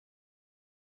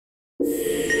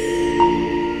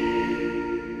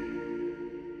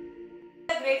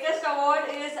greatest award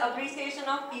is appreciation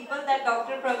of people that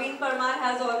Dr. Praveen Parmar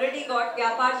has already got,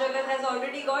 Vyapaar Jagat has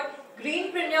already got,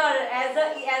 Greenpreneur as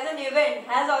an event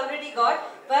has already got,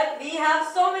 but we have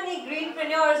so many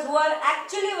greenpreneurs who are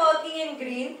actually working in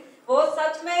green. वो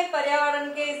सच में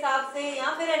पर्यावरण के हिसाब से या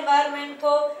फिर environment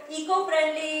को eco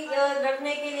friendly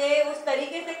रखने के लिए उस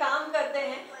तरीके से काम करते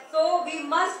हैं. So we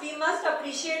must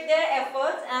appreciate their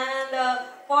efforts, and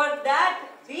for that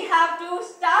we have to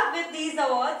start with these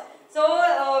awards. So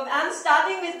I'm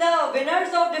starting with the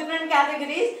winners of different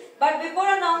categories. But before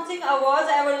announcing awards,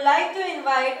 I would like to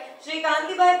invite Shri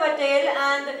Kantibhai Patel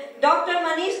and Dr.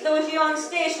 Manish Doshi on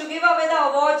stage to give away the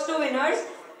awards to winners.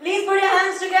 Please put your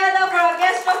hands together for our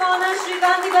guest of honor, Shri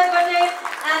Kantibhai Patel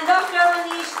and Dr.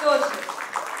 Manish Doshi.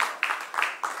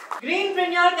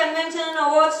 Greenpreneur Convention and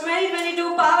Awards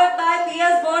 2022 powered by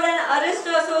PS Board and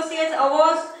Aristo Associates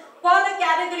Awards for the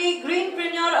category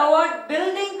Greenpreneur Award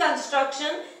Building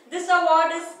Construction. This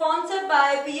award is sponsored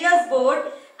by PS Board,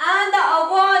 and the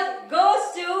award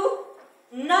goes to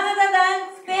none other than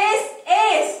Space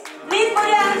Ace. Please put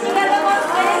your hands together for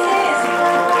Space Ace.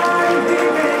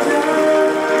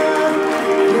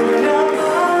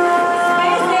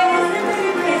 Space Ace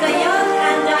is a young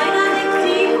and dynamic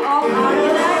team of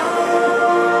architects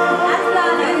and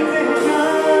planners.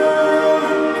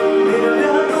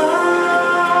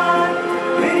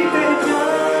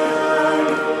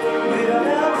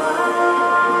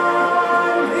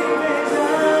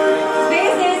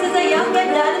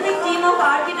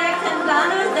 Architects and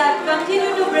planners that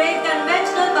continue to break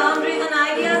conventional boundaries and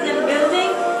ideas in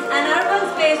building and urban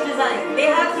space design. They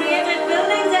have created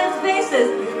buildings and spaces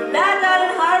that are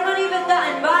in harmony with the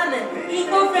environment.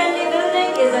 Eco-friendly building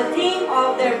is a theme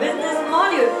of their business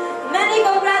module. Many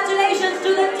congratulations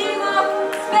to the team of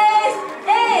Space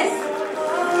Ace!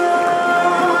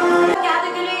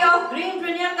 Category of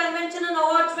Greenpreneur Convention and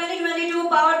Award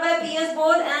 2022 powered by PS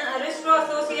Board and Aristo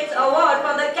Associates Award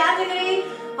for the category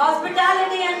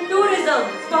Hospitality and Tourism,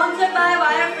 sponsored by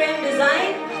Wireframe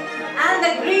Design, and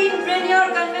the Greenpreneur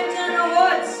Convention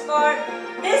Awards for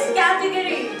this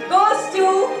category goes to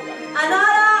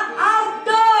Anara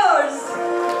Outdoors.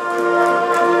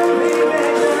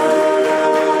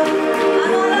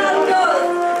 Anara Outdoors.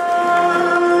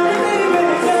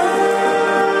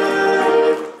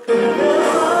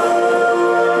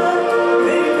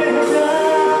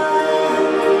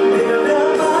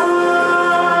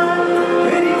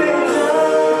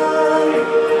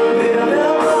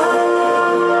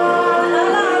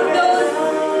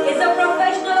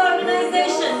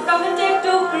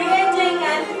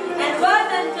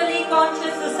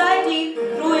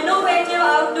 Through innovative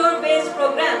outdoor-based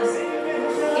programs.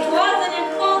 It was an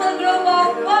informal group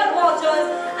of bird watchers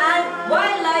and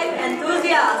wildlife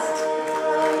enthusiasts.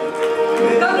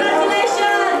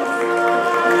 Congratulations!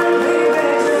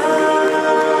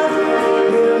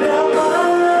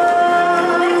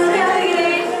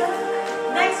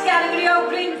 Next category of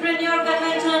Greenpreneur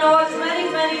Convention Awards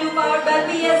 2022 powered by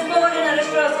PS Board and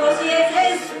Aristo Associates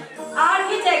is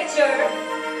Architecture,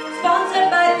 sponsored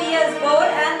by PS Board,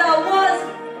 and the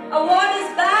award is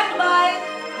backed by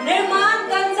Nirman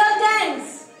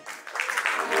Consultants.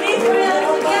 Please put your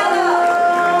hands together.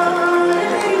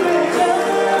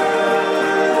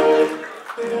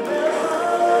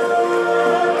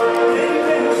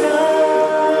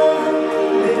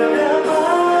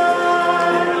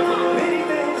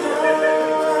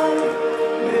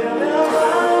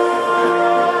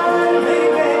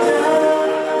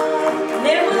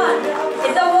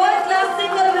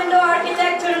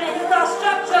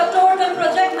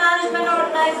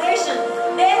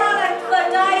 They have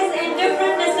expertise in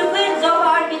different disciplines of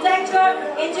architecture,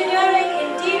 engineering,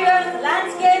 interiors,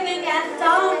 landscaping, and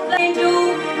town planning.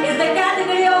 Is the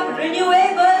category of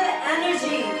renewable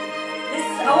energy. This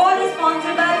award is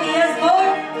sponsored by PS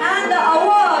Board, and the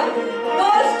award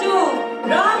goes to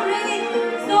Ramri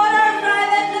Solar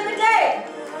Private Limited.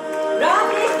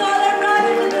 Ramri Solar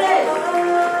Private Limited.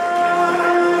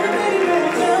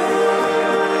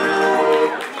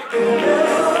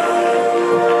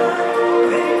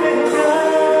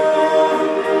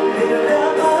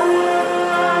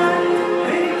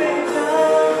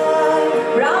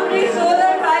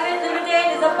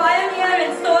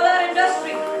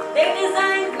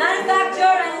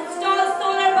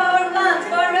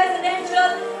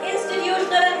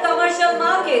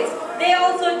 They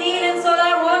also deal in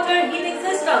solar water heating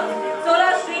systems,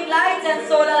 solar street lights, and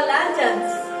solar lanterns.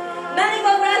 Many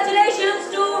congratulations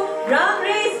to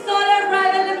Ramri Solar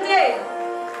Private Limited.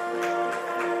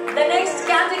 The next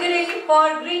category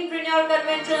for Greenpreneur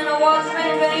Convention Awards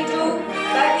 2022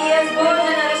 by PS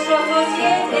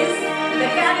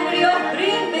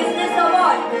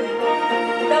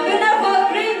winner for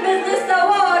Green Business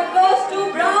Award goes to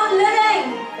Brown Living.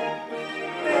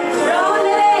 Brown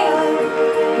Living.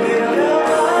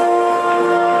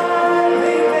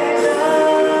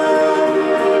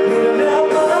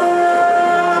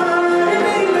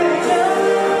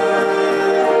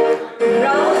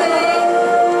 Brown Living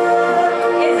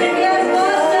is India's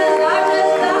first and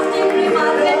largest plastic-free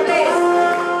marketplace.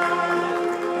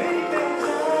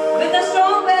 With a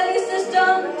strong value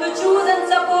system to choose and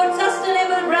support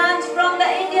sustainable brands from the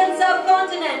Indian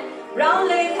subcontinent, Brown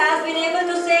Living has been able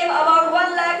to save about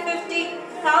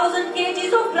 150,000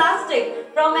 kgs of plastic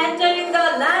from entering the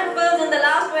landfills in the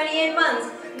last 28 months.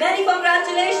 Many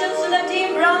congratulations to the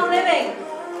team Brown Living.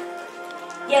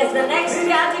 Yes, the next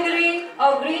category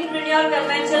of Greenpreneur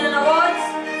Convention and Awards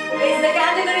is the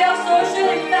category of Social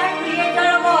Impact Creator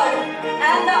Award,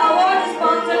 and the award is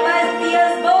sponsored by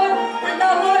PS Board, and the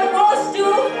award goes to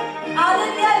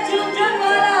Aditya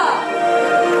Junjunwala.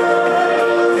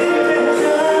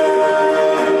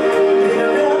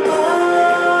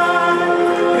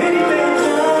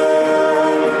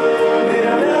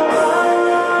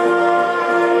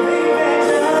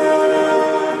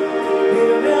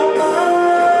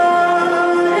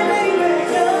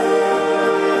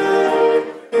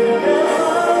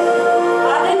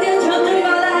 Aditya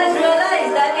Junjunwala has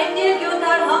realized that Indian youth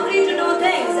are hungry to do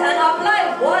things and apply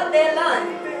what they learn.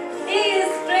 He is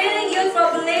training youth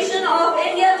population of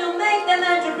India to make them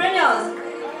entrepreneurs.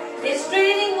 His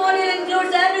training module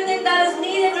includes everything that is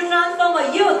needed to transform a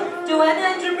youth to an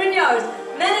entrepreneur.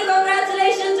 Many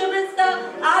congratulations to Mr.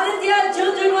 Aditya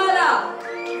Junjunwala.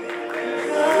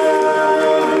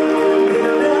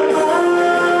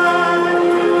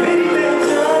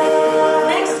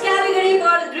 Next category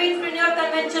for the Greenpreneur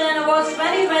Convention and Awards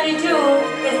 2022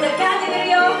 is the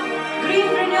category of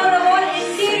Greenpreneur Award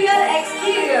Interior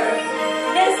Exterior.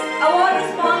 This award is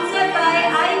sponsored by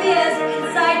IBS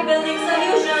Inside Building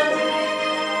Solutions,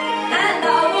 and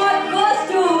the award goes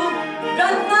to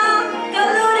Ratna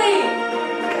Kalluri.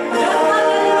 Ratna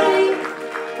Kalluri.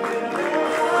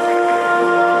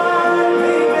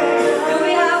 Do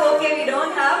we have? Okay, we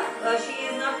don't have. She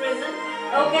is not present.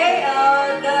 Okay,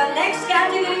 the next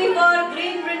category for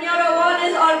Greenpreneur Award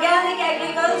is Organic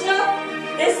Agriculture.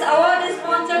 This award is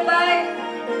sponsored by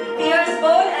Pierce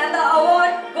Board, and the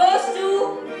award goes to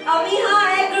Amiha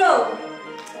Agro.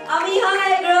 Amiha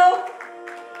Agro.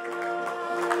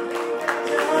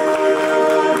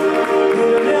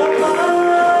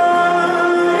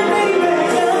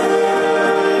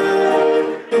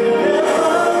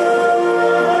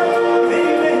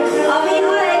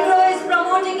 Amiha Agro is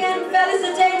promoting and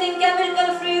felicitating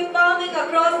chemical-free farming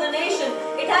across the nation.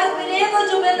 It has been able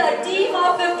to build a team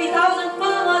of 50,000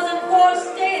 farmers in 4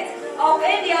 states of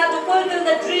India to fulfill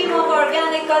the dream of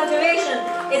organic cultivation.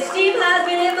 Its team has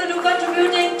been able to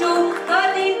contributing to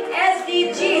 13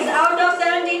 SDGs out of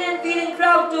 17 and feeling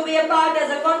proud to be a part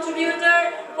as a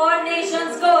contributor for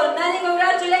nation's goal. Many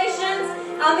congratulations,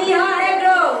 Amiha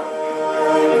Agro.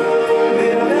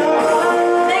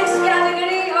 Next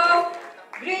category of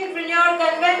Greenpreneur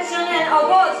Convention and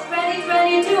Awards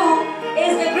 2022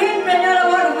 is the Greenpreneur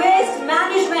Award Waste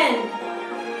Management,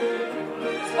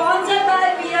 sponsored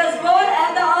by PS Board,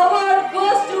 and the award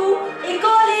goes to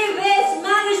Ecoli Waste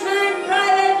Management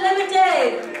Private Limited.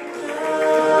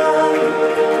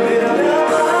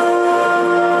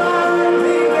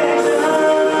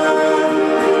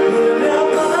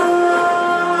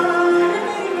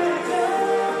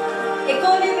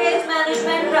 Ecoli Waste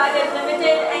Management Private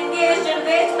Limited engaged in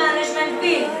waste management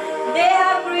field. They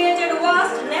have created a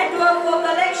vast network for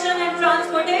collection and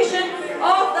transportation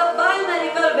of the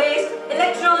biomedical waste,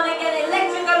 electronic and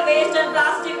electrical waste and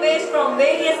plastic waste from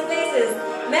various places.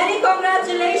 Many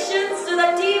congratulations to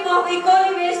the team of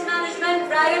Ecoli Waste Management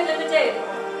Private Limited.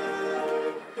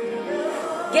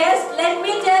 Guests, let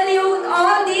me tell you,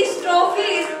 all these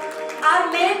trophies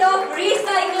are made of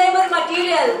recyclable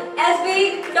material, as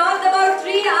we talked about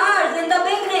 3 R's in the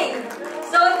beginning.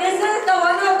 So this is the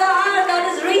one of the R's that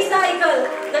is recycle.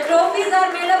 The trophies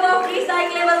are made up of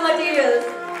recyclable materials.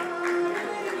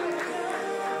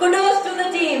 Kudos to the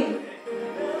team.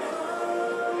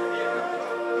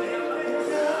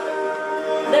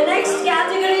 The next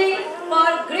category for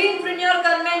Greenpreneur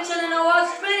Convention and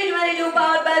Awards 2022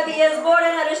 powered by PS Board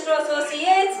and Aristo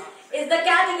Associates is the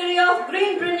category of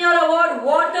Greenpreneur Award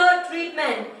Water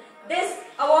Treatment. This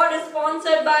award is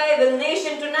sponsored by Vilnesh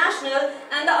International,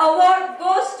 and the award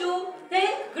goes to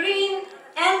Thinkgreen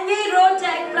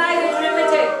Envirotech Private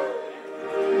Limited.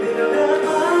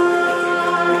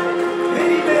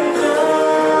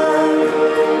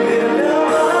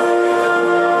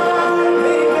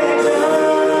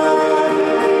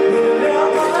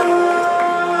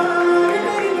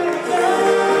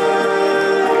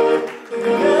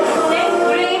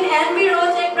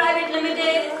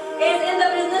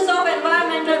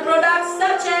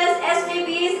 such as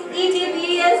STPs,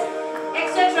 ETPs,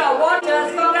 etc.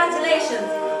 Waters, congratulations.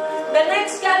 The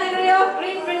next category of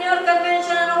Greenpreneur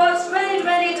Convention and Awards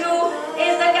 2022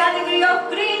 is the category of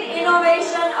Green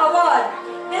Innovation Award.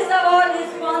 This award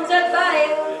is sponsored by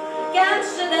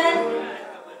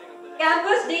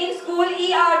Campus Dean School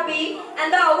ERP,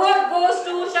 and the award goes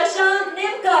to Shashank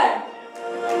Nimkar.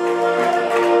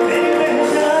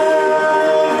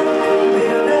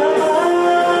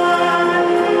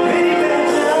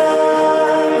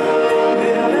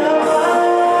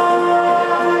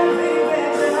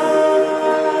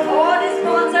 Award is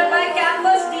sponsored by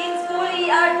Campus Dean School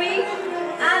ERP,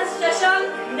 and Shashank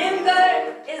Nimkar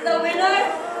is the winner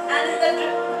and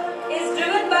is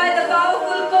driven by the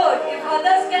powerful quote, "If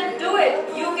others can do it,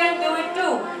 you can do it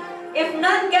too. If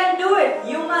none can do it,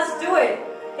 you must do it."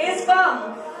 His firm,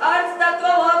 Earth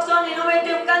Tattva, works on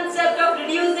innovative concept of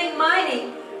reducing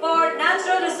mining for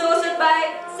natural resources by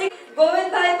Singh,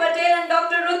 Govindbhai Patel and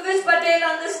Dr. Rutvish Patel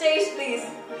on the stage, please.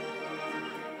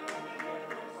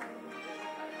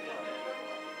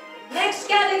 Next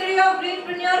category of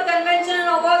Greenpreneur Convention and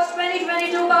Awards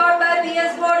 2022 powered by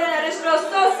PS Board and Aristo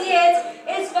Associates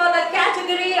is for the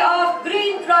category of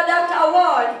Green Product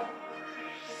Award.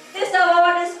 This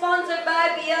award is sponsored by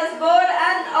PS Board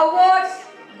and awards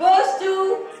goes to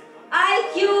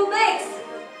IQ Mix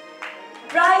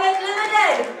Private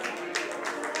Limited.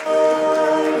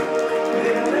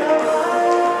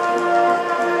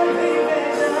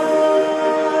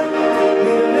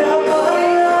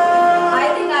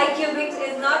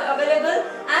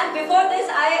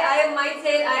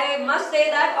 I must say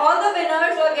that all the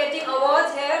winners who are getting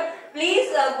awards here, please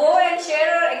go and share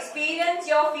your experience,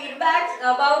 your feedback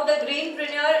about the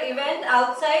Greenpreneur event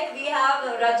outside. We have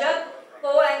Rajat,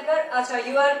 co-anchor. Acha,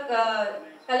 you are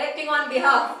collecting on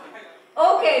behalf.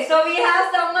 Okay, so we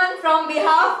have someone from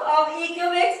behalf of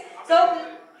EQMix. So,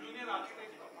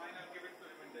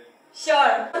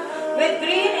 sure. With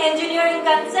green engineering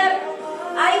concept,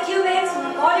 IQMix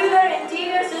modular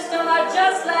interior system are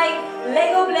just like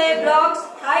Lego play blocks,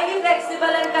 highly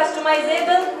flexible and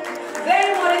customizable,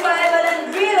 very modifiable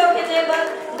and relocatable.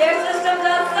 Their systems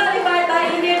are certified by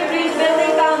Indian Green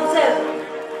Building Council.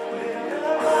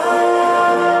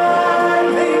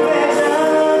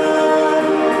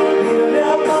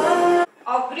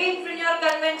 Of Greenpreneur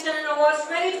Convention and Awards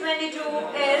 2022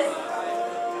 is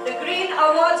the Green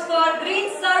Awards for Green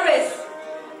Service.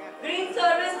 Green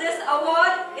Service, this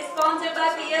award is sponsored by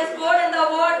PS Board and the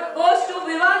award goes to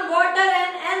Vyapaar Water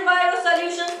and Enviro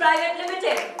Solutions Private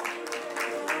Limited.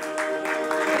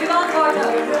 Vyapaar Water.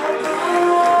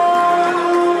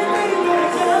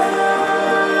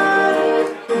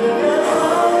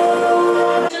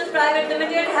 Private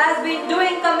Limited has been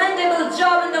doing commendable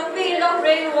job in the field of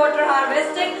rainwater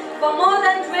harvesting for more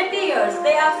than 20 years.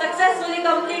 They have successfully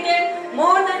completed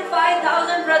more than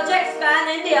 5,000 projects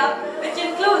pan-India, which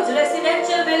includes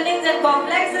residential buildings and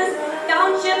complexes,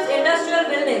 townships, industrial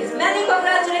buildings. Many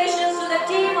congratulations to the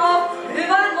team of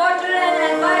Vyapaar Water and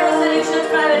Enviro Solutions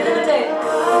Private Limited.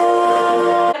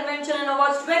 Convention and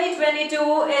Awards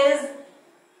 2022 is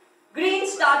Green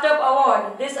Startup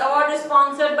Award. This award is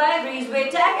sponsored by Breezeway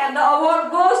Tech and the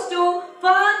award goes to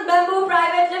Fern Bamboo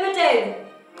Private Limited.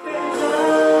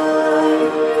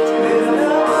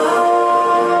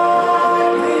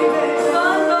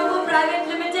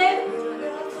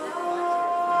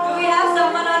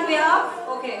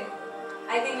 Okay,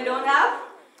 I think we don't have.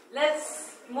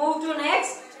 Let's move to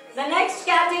next. The next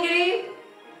category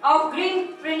of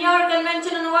Greenpreneur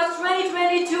Convention and Awards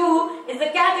 2022 is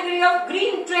the category of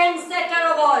Green Trendsetter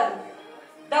Award.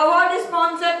 The award is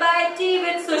sponsored by Tea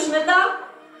with Sushmita.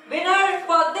 Winner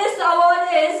for this award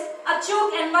is Achuk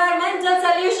Environmental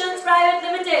Solutions Private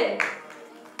Limited.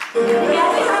 Can we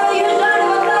have a huge round of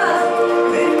applause?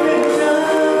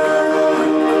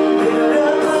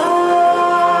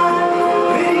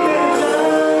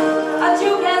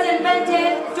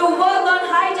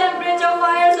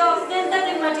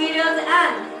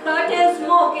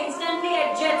 Smoke instantly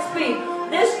at jet speed.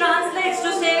 This translates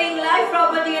to saving life,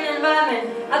 property and environment.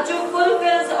 Achuk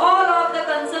fulfills all of the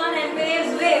concern and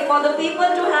paves way for the people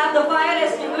to have the fire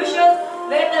extinguishers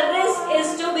where the risk is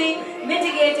to be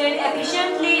mitigated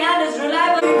efficiently and is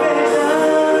reliable.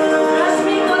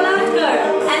 Rashmi Koladkar,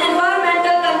 an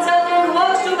environmental consultant,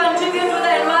 works to contribute to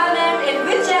the environment in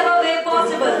whichever way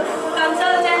possible.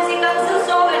 Consultancy consists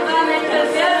of environmental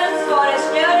clearance, forest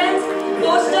clearance,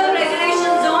 coastal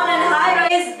regulation zone and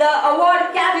high-rise. The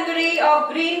award category of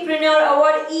Greenpreneur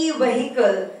Award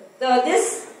E-Vehicle. So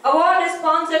this award is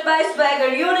sponsored by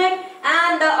Swagger Unit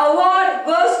and the award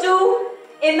goes to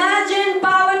Imagine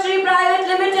Power Tree Private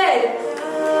Limited.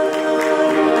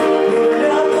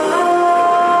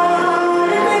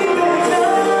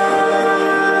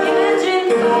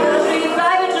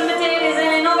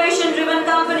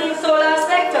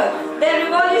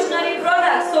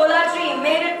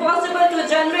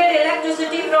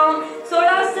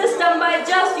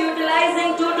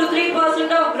 utilizing 2 to 3%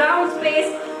 of ground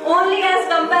space only as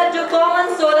compared to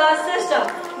common solar system.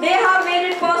 They have made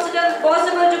it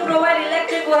possible to provide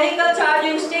electric vehicle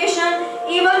charging station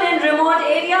even in remote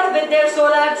areas with their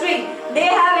solar tree. They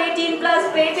have 18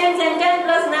 plus patents and 10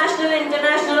 plus national and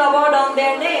international award on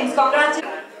their names.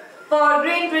 Congratulations. For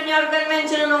Greenpreneur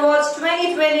Convention and Awards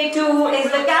 2022 is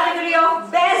the category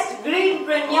of Best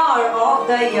Greenpreneur of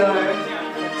the Year.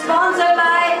 Sponsored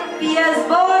by PS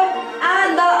Board,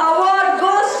 and the award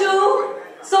goes to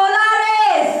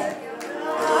Solaris.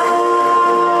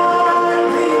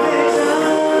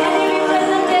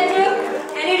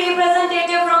 Any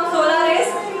representative from Solaris?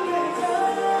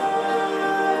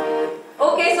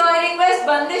 Okay, so I request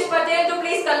Bandish Patel to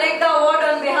please collect the award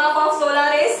on behalf of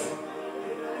Solaris.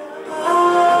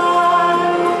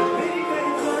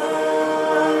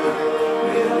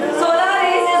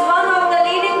 Solaris is one of the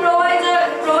leading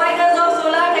providers of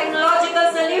solar technological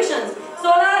solutions.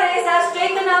 Solaris has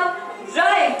taken up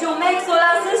drive to make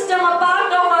solar system a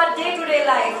part of our day-to-day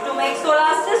life, to make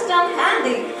solar system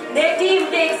handy. Their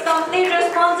team takes complete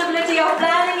responsibility of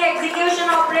planning, execution,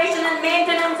 operation and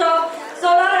maintenance of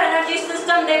solar energy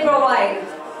system they provide.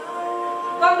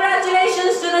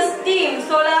 Congratulations to the team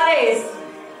Solaris.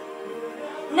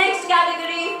 Next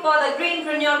category for the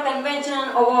Greenpreneur Convention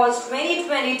and Awards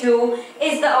 2022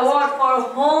 is the award for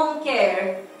Home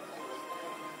Care.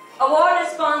 Award is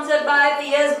sponsored by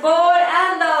PS Board,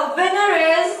 and the winner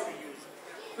is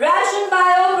Ration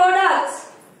Bio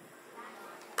Products.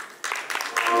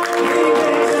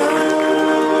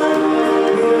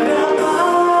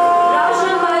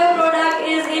 Ration Bio Product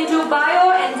is into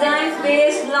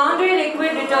bioenzymes-based laundry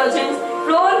liquid detergents,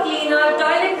 floor cleaner,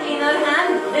 toilet cleaner,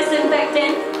 hand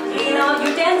disinfectant cleaner,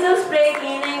 utensil spray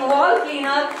cleaning, wall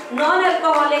cleaner,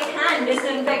 non-alcoholic hand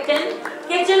disinfectant,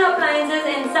 kitchen appliances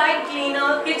inside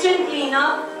cleaner, kitchen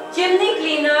cleaner, chimney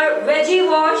cleaner, veggie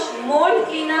wash, mold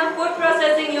cleaner, food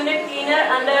processing unit cleaner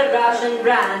under Ration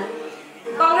brand.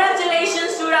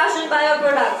 Congratulations to Ration Bio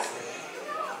Products.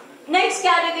 Next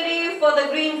category for the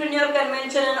Greenpreneur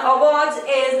Convention and Awards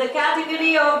is the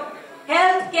category of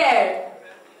Healthcare.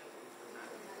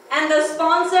 And the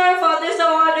sponsor for this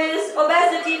award is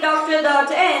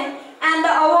obesitydoctor.in, and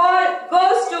the award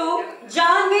goes to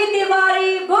Janvi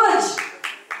Tiwari Bhuj.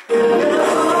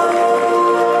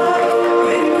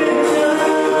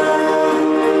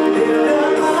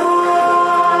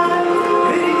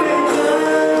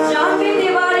 Janvi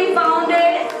Tiwari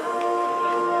founded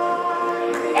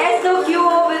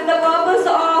SOQO with the purpose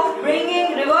of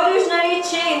bringing revolutionary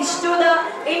change to the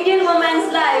Indian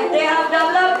woman's life. They have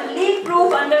developed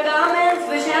leak-proof undergarments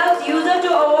which helps user to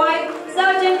avoid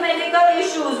certain medical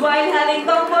issues while having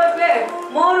comfort wear.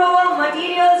 Moreover,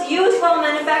 materials used for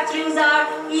manufacturing are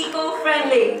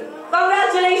eco-friendly.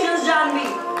 Congratulations, Janvi.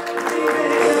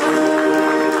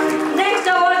 Next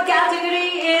award category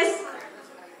is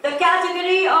the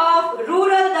category of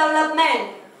Rural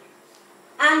Development.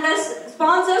 And the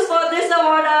sponsors for this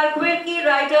award are Quirky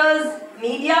Writers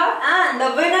Media, and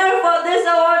the winner for this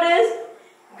award is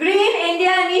Green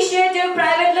India Initiative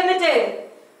Private Limited.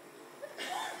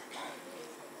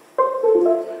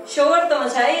 शोर तो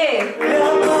मचाइए.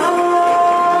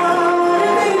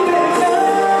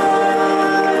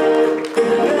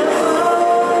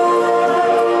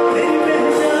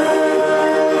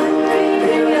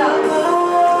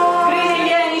 Green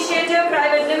India Initiative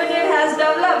Private Limited has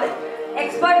developed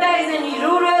expertise in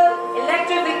rural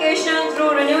electrification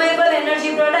through renewable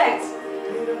energy products.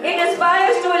 It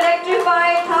aspires to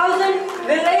electrify 1,000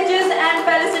 villages and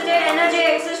facilitate energy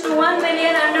access to 1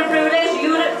 million underprivileged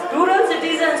rural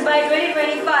citizens by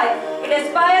 2025. It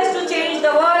aspires to change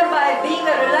the world by being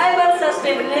a reliable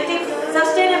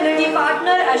sustainability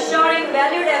partner, assuring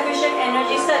valued efficient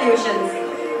energy solutions.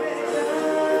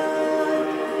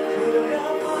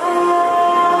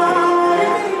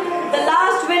 The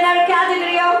last winner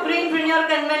category of Greenpreneur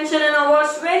Convention and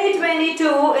Awards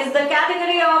 2022 is the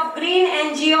category of Green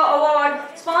NGO Award,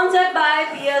 sponsored by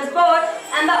PS Board,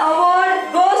 and the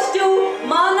award goes to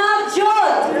Manav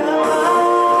Jyot.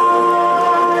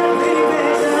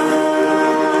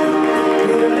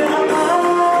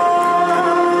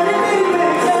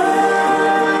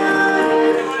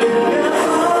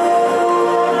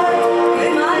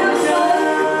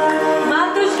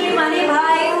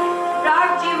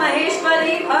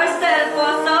 Herself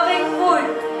for serving food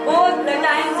both the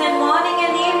times in morning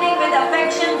and evening with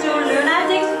affection to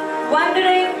lunatics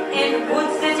wandering in Bhuj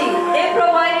city. They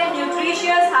provided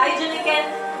nutritious, hygienic and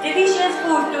delicious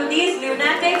food to these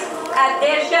lunatics at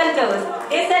their shelters.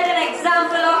 They set an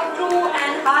example of true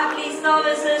and heartly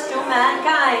services to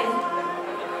mankind.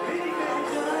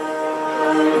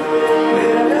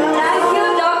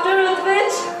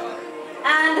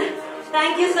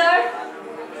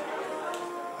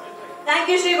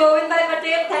 you, Shri Govind Bhai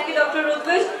Patel. Thank you, Dr.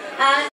 Rudvish. And